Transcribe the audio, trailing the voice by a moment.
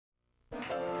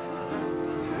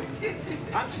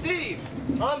I'm Steve.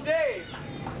 I'm Dave.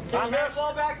 Can you hear us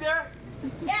all back there?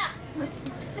 Yeah.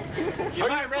 You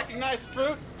might recognize the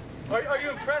fruit. Are you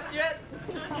impressed yet?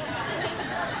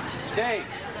 Dave,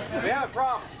 we have a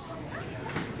problem.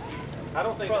 I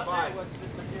don't think they're buying.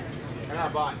 They're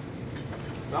not buying this.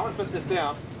 So I'm going to put this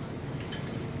down.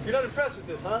 You're not impressed with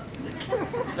this, huh?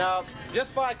 Now,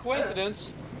 just by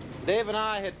coincidence, Dave and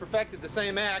I had perfected the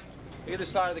same act either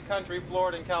side of the country,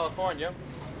 Florida and California.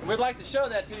 And we'd like to show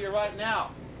that to you right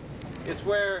now. It's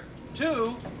where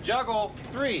two juggle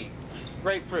three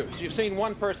grapefruits. You've seen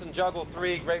one person juggle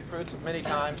three grapefruits many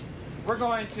times. We're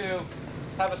going to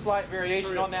have a slight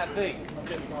variation on that thing.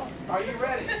 Are you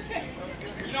ready?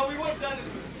 You know, we would have done this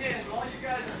with 10, but all you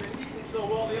guys have been eating so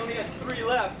well, they only had 3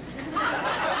 left.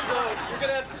 So you're going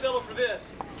to have to settle for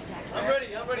this. I'm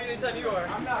ready anytime you are.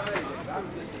 I'm not ready.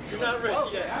 You're not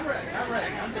ready yet. I'm ready.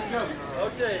 I'm just joking.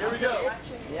 Okay, here we go.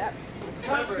 Yep.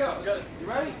 Remember, Go. You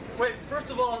ready? Wait, first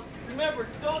of all, remember,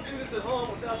 don't do this at home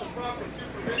without the proper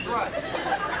supervision. Right.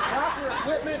 Proper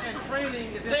equipment and training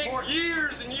is It takes important.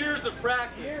 years and years of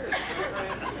practice. Years.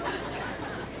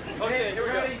 Okay, here we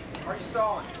ready? go. Are you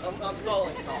stalling? I'm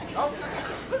stalling.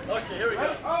 Okay. Okay, here we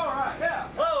go. All right. Yeah.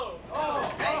 Whoa!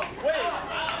 Oh.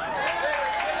 Wait!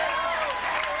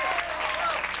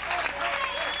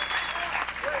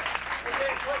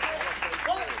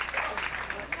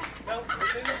 Now,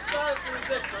 we need silence for this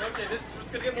next one. Okay, this is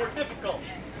it's going to get more difficult.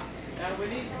 And we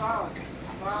need silence.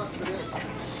 Silence for this.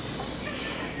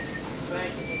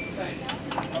 Thank you.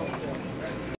 Okay.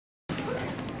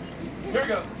 Here we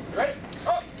go. Ready?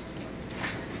 Oh.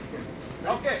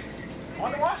 Okay.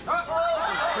 On the one.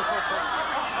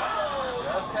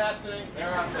 Just testing.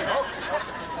 They're out there.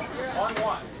 On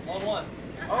one. On one.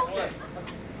 Okay.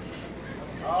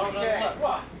 Okay.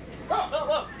 One.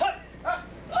 Oh, what?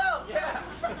 Oh! Yeah.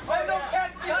 I no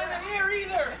catch behind the ear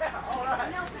either! Yeah. All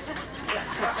right.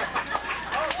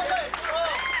 Oh, wait!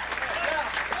 Oh! Yeah.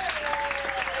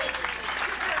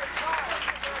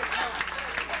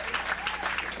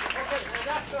 Okay. Well,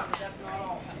 that's something. That's not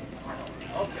all.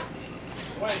 Okay.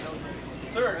 Wait.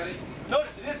 Third. Ready?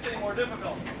 Notice it is getting more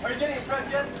difficult. Are you getting impressed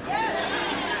yet?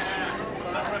 Yeah.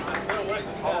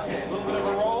 Okay. A little bit of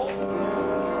a roll.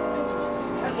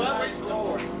 That's Well, a wait nice for the roll.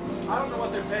 fourth. I don't know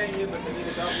what they're paying you, but they need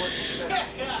a double it.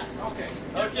 Okay.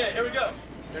 Okay, here we go.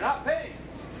 They're not paying.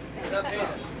 We're not paying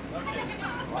it. Okay.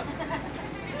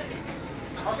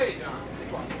 Okay, John. Be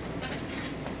quiet.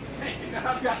 Hey,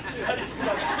 I've got this.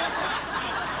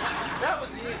 That was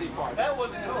the easy part. That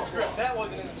wasn't in the script. That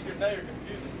wasn't in the script. Now you're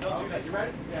confusing. Don't do Okay, that. you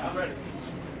ready? Yeah, I'm ready.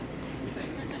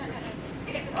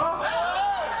 Oh!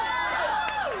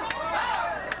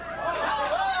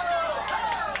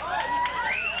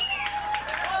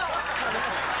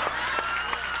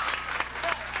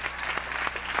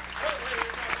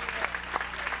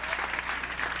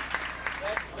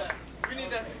 We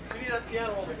need that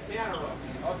piano roll. Piano roll.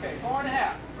 Okay,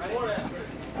 4.5. Ready? 4.5.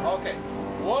 Okay.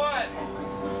 1,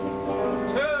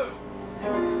 2,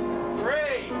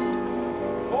 3,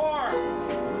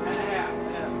 4.5. Yeah.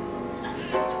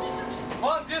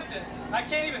 Long distance. I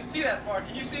can't even see that far.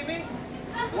 Can you see me?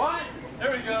 1.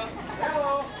 There we go.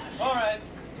 Hello. All right.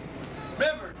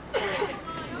 Remember,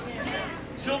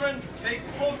 children, pay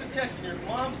close attention. Your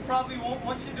moms probably won't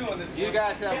want you doing this. You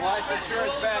guys have life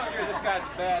insurance back here. This guy's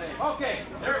a bad egg. Okay,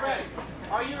 they're ready.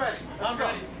 Are you ready? I'm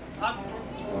ready.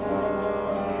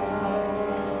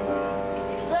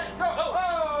 Set, go.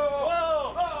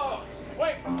 Whoa! Whoa!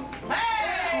 Wait. Wait.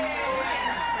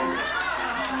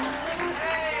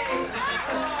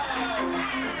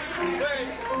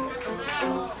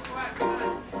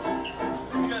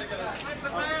 You gotta get it.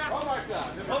 One more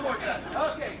time. One more time.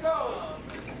 Okay, go.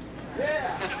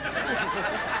 Yeah.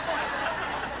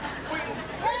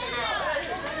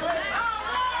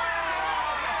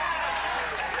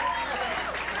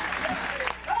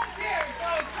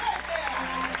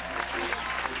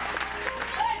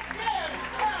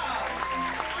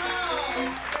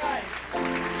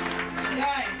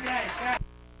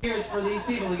 Here's for these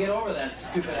people to get over that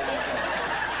stupid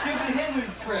attitude. Stupid Hindu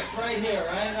tricks right here,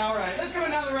 right? All right, let's give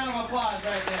another round of applause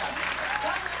right there.